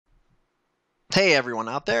Hey everyone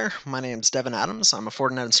out there, my name is Devin Adams. I'm a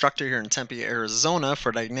Fortinet instructor here in Tempe, Arizona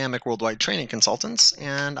for Dynamic Worldwide Training Consultants,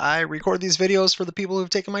 and I record these videos for the people who've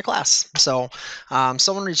taken my class.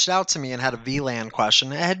 Someone reached out to me and had a VLAN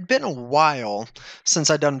question. It had been a while since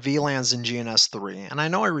I'd done VLANs in GNS3, and I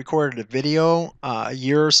know I recorded a video a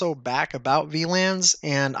year or so back about VLANs,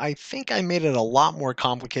 and I think I made it a lot more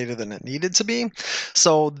complicated than it needed to be.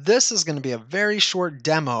 So this is going to be a very short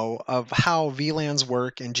demo of how VLANs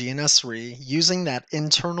work in GNS3 using that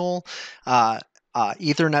internal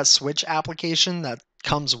Ethernet switch application that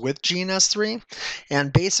comes with GNS3.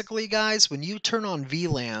 And basically, guys, when you turn on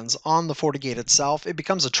VLANs on the FortiGate itself, it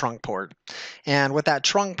becomes a trunk port. And with that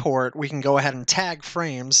trunk port, we can go ahead and tag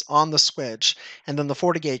frames on the switch, and then the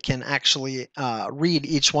FortiGate can actually read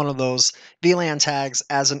each one of those VLAN tags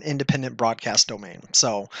as an independent broadcast domain.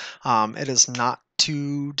 So it is not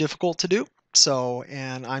too difficult to do.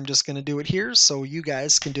 And I'm just going to do it here so you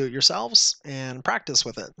guys can do it yourselves and practice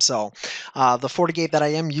with it. The FortiGate that I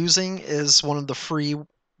am using is one of the free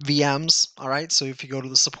VMs. All right. So if you go to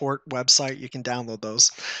the support website, you can download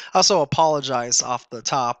those. I also apologize off the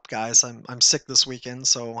top, guys. I'm sick this weekend,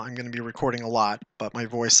 so I'm going to be recording a lot, but my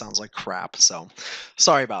voice sounds like crap. So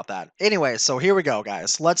sorry about that. Anyway, so here we go,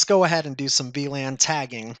 guys. Let's go ahead and do some VLAN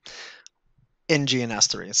tagging in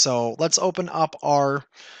GNS3. So let's open up our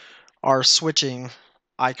switching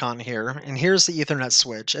icon here, and here's the Ethernet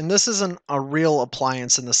switch. And this isn't a real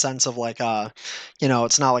appliance in the sense of like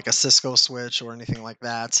it's not like a Cisco switch or anything like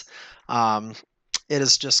that. It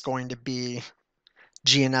is just going to be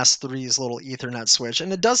GNS3's little Ethernet switch,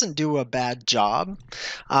 and it doesn't do a bad job.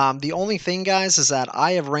 The only thing, guys, is that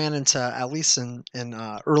I have ran into, at least in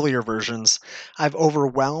earlier versions, I've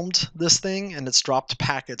overwhelmed this thing and it's dropped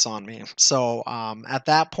packets on me. So at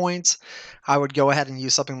that point, I would go ahead and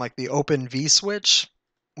use something like the Open V switch,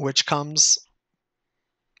 which comes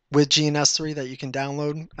with GNS3 that you can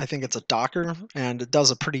download. I think it's a Docker, and it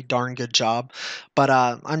does a pretty darn good job. But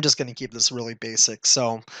I'm just going to keep this really basic.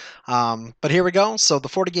 But here we go. So the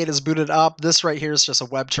FortiGate is booted up. This right here is just a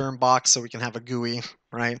web term box, so we can have a GUI,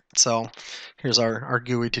 right? So here's our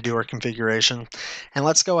GUI to do our configuration. And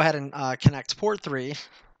let's go ahead and connect port 3,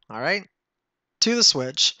 all right, to the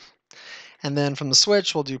switch. And then from the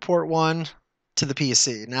switch, we'll do port 1 to the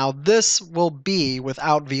PC. Now this will be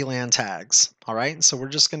without VLAN tags, all right? So we're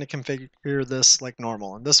just going to configure this like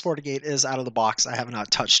normal. And this FortiGate is out of the box. I have not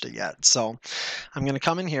touched it yet. So I'm going to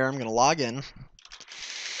come in here. I'm going to log in.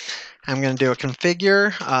 I'm going to do a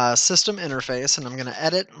configure system interface, and I'm going to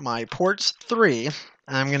edit my port 3.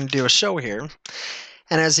 And I'm going to do a show here.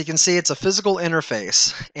 And as you can see, it's a physical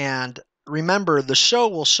interface. And remember, the show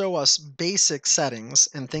will show us basic settings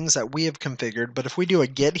and things that we have configured, but if we do a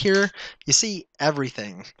get here, you see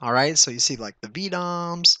everything, all right? So you see like the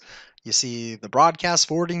VDOMs, you see the broadcast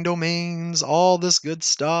forwarding domains, all this good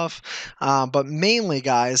stuff. But mainly,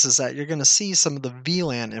 guys, is that you're going to see some of the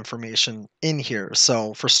VLAN information in here.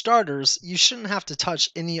 So for starters, you shouldn't have to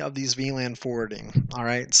touch any of these VLAN forwarding, all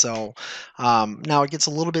right? So now it gets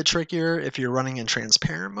a little bit trickier if you're running in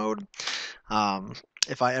transparent mode.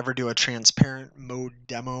 If I ever do a transparent mode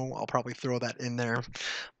demo, I'll probably throw that in there.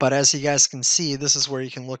 But as you guys can see, this is where you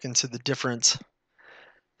can look into the different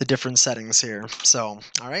settings here. So,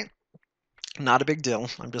 all right, not a big deal.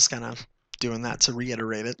 I'm just kind of doing that to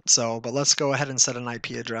reiterate it. But let's go ahead and set an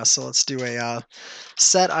IP address. So let's do a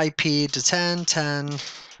set IP to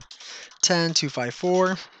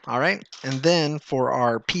 10.10.10.254. All right, and then for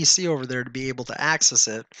our PC over there to be able to access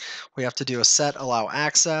it, we have to do a set allow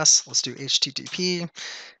access. Let's do HTTP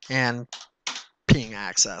and ping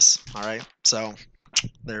access. All right, so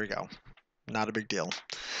there we go. Not a big deal.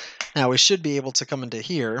 Now we should be able to come into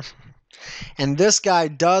here, and this guy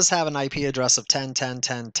does have an IP address of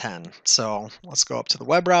 10.10.10.10. So let's go up to the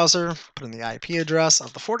web browser, put in the IP address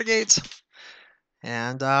of the FortiGate,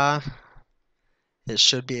 and it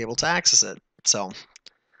should be able to access it. So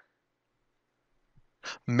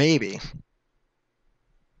maybe.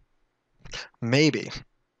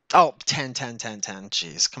 Oh, 10.10.10.10.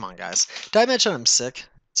 Jeez, come on, guys. Did I mention I'm sick?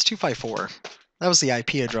 It's 254. That was the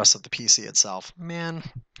IP address of the PC itself. Man,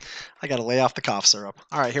 I got to lay off the cough syrup.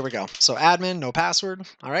 All right, here we go. So admin, no password.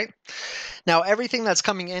 All right. Now, everything that's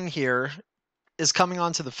coming in here is coming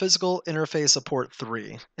onto the physical interface of port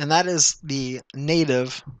 3, and that is the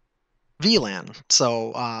native VLAN.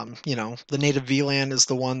 So, the native VLAN is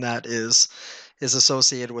the one that is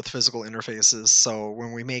associated with physical interfaces. So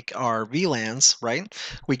when we make our VLANs, right,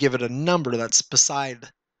 we give it a number that's beside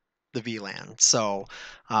the VLAN. So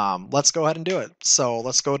let's go ahead and do it. So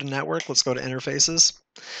let's go to network, let's go to interfaces.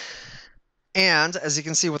 And as you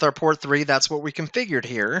can see with our port 3, that's what we configured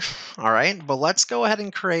here. All right, but let's go ahead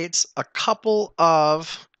and create a couple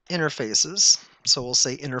of interfaces. So we'll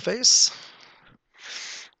say interface,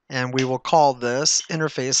 and we will call this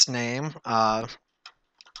interface name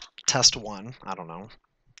test 1, I don't know,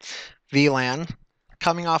 VLAN,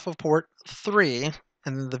 coming off of port 3,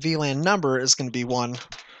 and then the VLAN number is going to be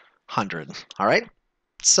 100. All right.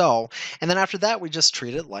 So, and then after that, we just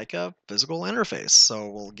treat it like a physical interface. So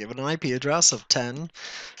we'll give it an IP address of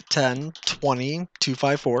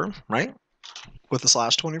 10.10.20.254, right? With a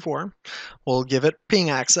 /24. We'll give it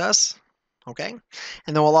ping access, okay?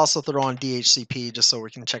 And then we'll also throw on DHCP just so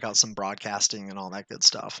we can check out some broadcasting and all that good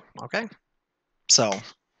stuff, okay? So,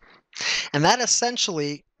 and that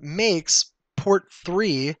essentially makes port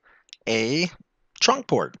 3 a trunk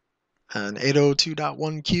port. An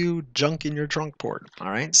 802.1q junk in your trunk port.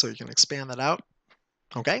 All right, so you can expand that out.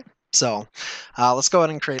 Okay, so let's go ahead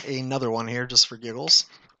and create another one here just for giggles.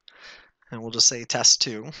 And we'll just say test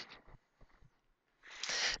 2.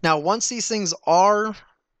 Now, once these things are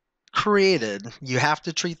created, you have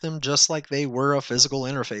to treat them just like they were a physical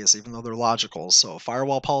interface, even though they're logical. So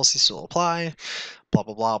firewall policies still apply, blah,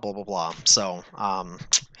 blah, blah, blah, blah, blah. So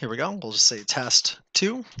here we go. We'll just say test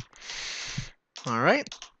 2. All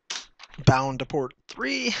right. Bound to port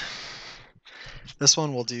 3. This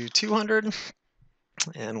one we'll do 200,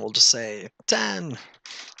 and we'll just say 10,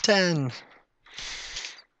 10,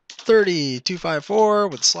 30, 254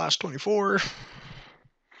 with /24.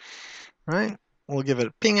 Right? We'll give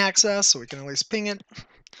it ping access so we can at least ping it,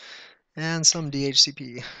 and some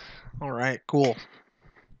DHCP. All right, cool.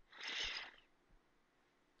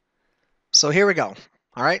 So here we go.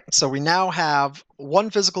 All right, so we now have one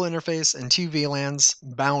physical interface and 2 VLANs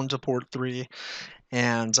bound to port 3.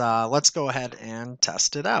 And let's go ahead and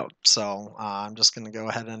test it out. So I'm just going to go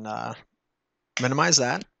ahead and minimize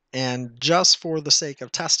that. And just for the sake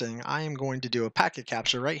of testing, I am going to do a packet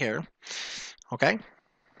capture right here. Okay.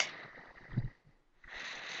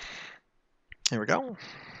 Here we go.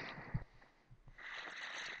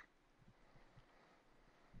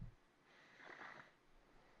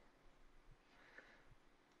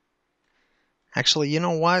 Actually, you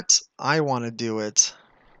know what? I want to do it.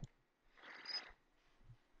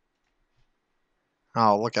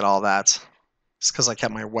 Oh, look at all that. It's because I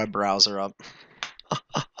kept my web browser up.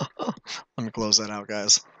 Let me close that out,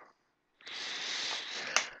 guys.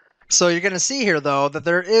 So you're going to see here, though, that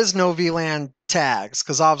there is no VLAN tags,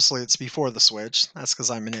 because obviously it's before the switch. That's because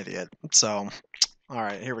I'm an idiot. So, all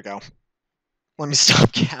right, here we go. Let me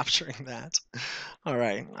stop capturing that. All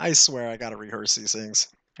right, I swear I got to rehearse these things.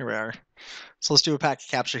 Here we are. So let's do a packet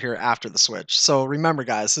capture here after the switch. So remember,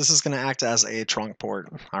 guys, this is going to act as a trunk port.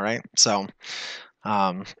 All right, so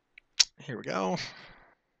here we go.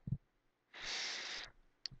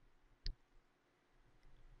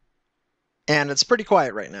 And it's pretty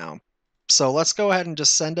quiet right now. So let's go ahead and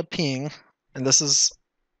just send a ping. And this is,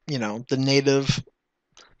 you know, the native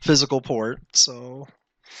physical port. So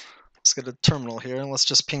let's get a terminal here and let's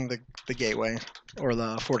just ping the gateway or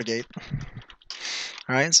the FortiGate.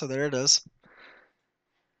 All right, so there it is.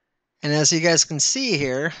 And as you guys can see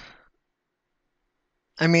here,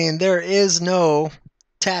 I mean, there is no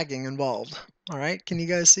tagging involved. All right, can you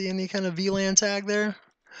guys see any kind of VLAN tag there?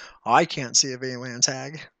 Oh, I can't see a VLAN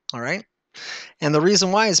tag. All right. And the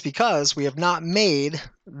reason why is because we have not made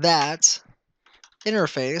that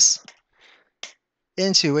interface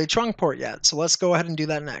into a trunk port yet. So let's go ahead and do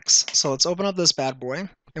that next. So let's open up this bad boy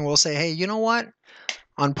and we'll say, hey, you know what?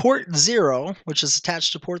 On port 0, which is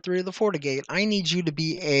attached to port 3 of the FortiGate, I need you to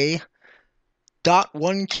be a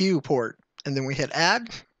 .1q port. And then we hit add.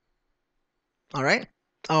 All right.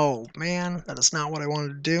 Oh, man, that is not what I wanted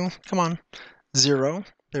to do. Come on. 0.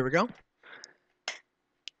 There we go.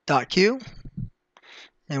 .q.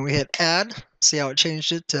 And we hit add. See how it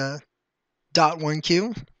changed it to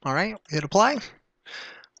 .1q. All right. We hit apply.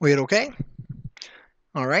 We hit OK.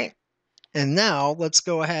 All right. And now let's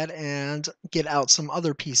go ahead and get out some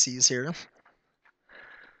other PCs here.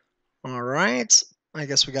 All right. I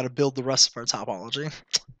guess we got to build the rest of our topology.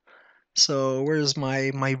 So where's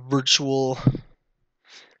my virtual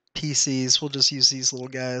PCs? We'll just use these little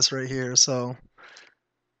guys right here. So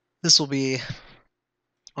this will be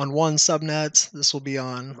on one subnet. This will be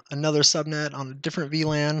on another subnet on a different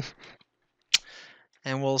VLAN.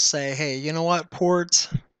 And we'll say, hey, you know what? Port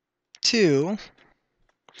 2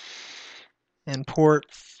 and port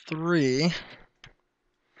 3.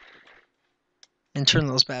 And turn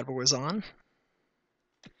those bad boys on.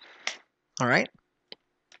 All right.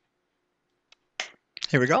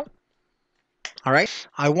 Here we go. All right.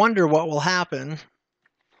 I wonder what will happen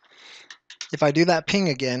if I do that ping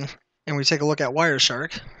again and we take a look at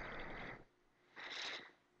Wireshark.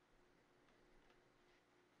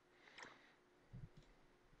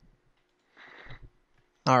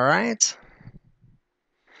 All right.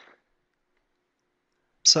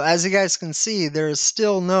 So as you guys can see, there is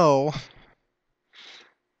still no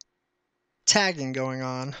tagging going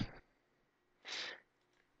on.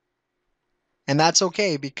 And that's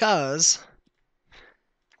okay because,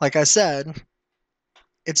 like I said,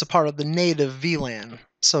 it's a part of the native VLAN.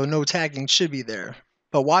 So no tagging should be there.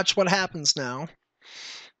 But watch what happens now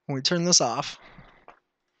when we turn this off.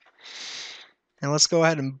 And let's go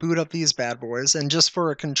ahead and boot up these bad boys. And just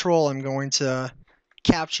for a control, I'm going to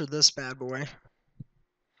capture this bad boy.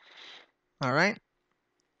 All right.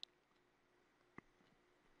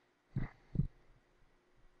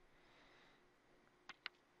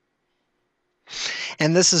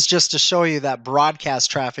 And this is just to show you that broadcast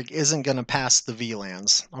traffic isn't going to pass the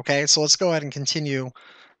VLANs. Okay, so let's go ahead and continue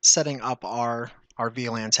setting up our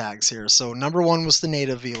VLAN tags here. So number 1 was the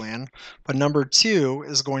native VLAN, but number 2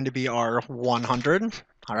 is going to be our 100.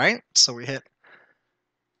 All right, so we hit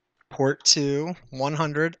port 2,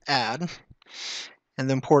 100, add, and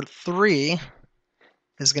then port 3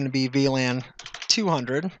 is going to be VLAN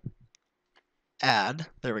 200, add.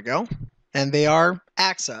 There we go. And they are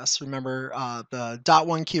access. Remember, the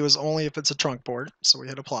 .1 queue is only if it's a trunk port. So we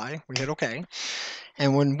hit apply, we hit OK.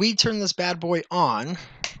 And when we turn this bad boy on,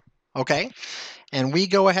 okay, and we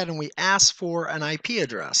go ahead and we ask for an IP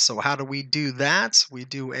address. So how do we do that? We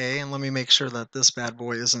do and let me make sure that this bad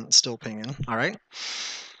boy isn't still pinging. All right.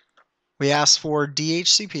 We ask for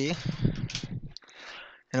DHCP, and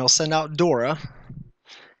it'll send out DORA.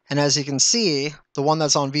 And as you can see, the one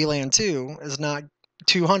that's on VLAN 2 is not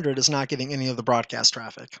 200 is not getting any of the broadcast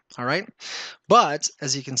traffic. All right. But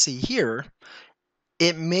as you can see here,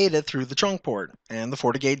 it made it through the trunk port, and the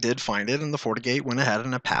FortiGate did find it, and the FortiGate went ahead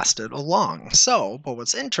and it passed it along. So, but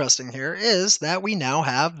what's interesting here is that we now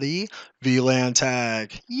have the VLAN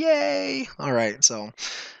tag. Yay! All right, so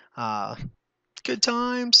good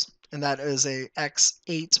times. And that is a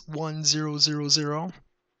X81000.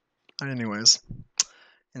 Anyways,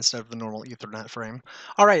 instead of the normal Ethernet frame.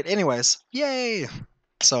 All right, anyways, yay!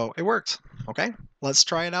 So it worked. Okay, let's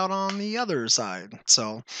try it out on the other side.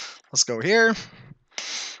 So let's go here.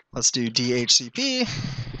 Let's do DHCP.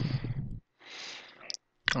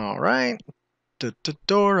 All right.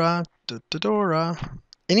 Dora.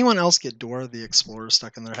 Anyone else get Dora the Explorer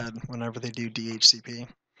stuck in their head whenever they do DHCP?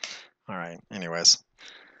 All right. Anyways.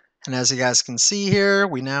 And as you guys can see here,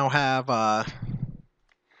 we now have our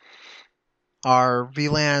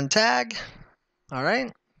VLAN tag. All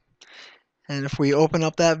right. And if we open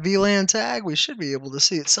up that VLAN tag, we should be able to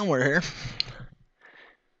see it somewhere here.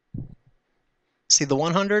 See the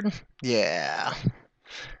 100? Yeah.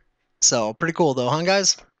 So pretty cool though, huh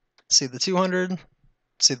guys? See the 200,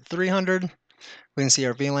 see the 300. We can see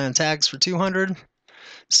our VLAN tags for 200.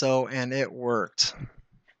 So, and it worked.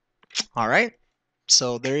 All right.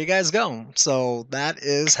 So there you guys go. So that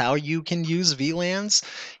is how you can use VLANs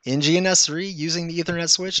in GNS3 using the Ethernet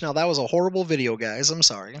switch. Now that was a horrible video, guys. I'm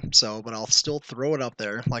sorry. So, but I'll still throw it up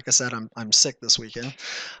there. Like I said, I'm sick this weekend.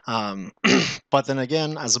 But then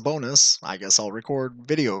again, as a bonus, I guess I'll record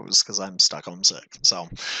videos because I'm stuck home sick. So,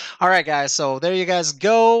 all right, guys. So there you guys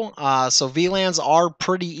go. So VLANs are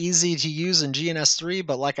pretty easy to use in GNS3,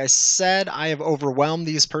 but like I said, I have overwhelmed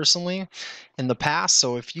these personally in the past.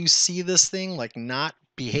 So if you see this thing like not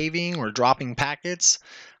behaving or dropping packets,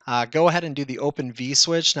 go ahead and do the Open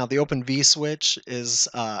vSwitch. Now the Open vSwitch is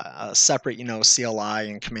a separate,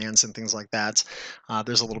 CLI and commands and things like that.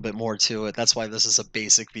 There's a little bit more to it. That's why this is a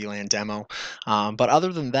basic VLAN demo. But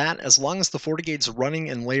other than that, as long as the FortiGate's running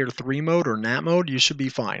in layer 3 mode or NAT mode, you should be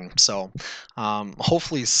fine. So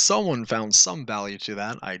hopefully someone found some value to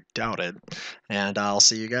that. I doubt it. And I'll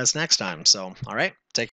see you guys next time. So, all right, take care.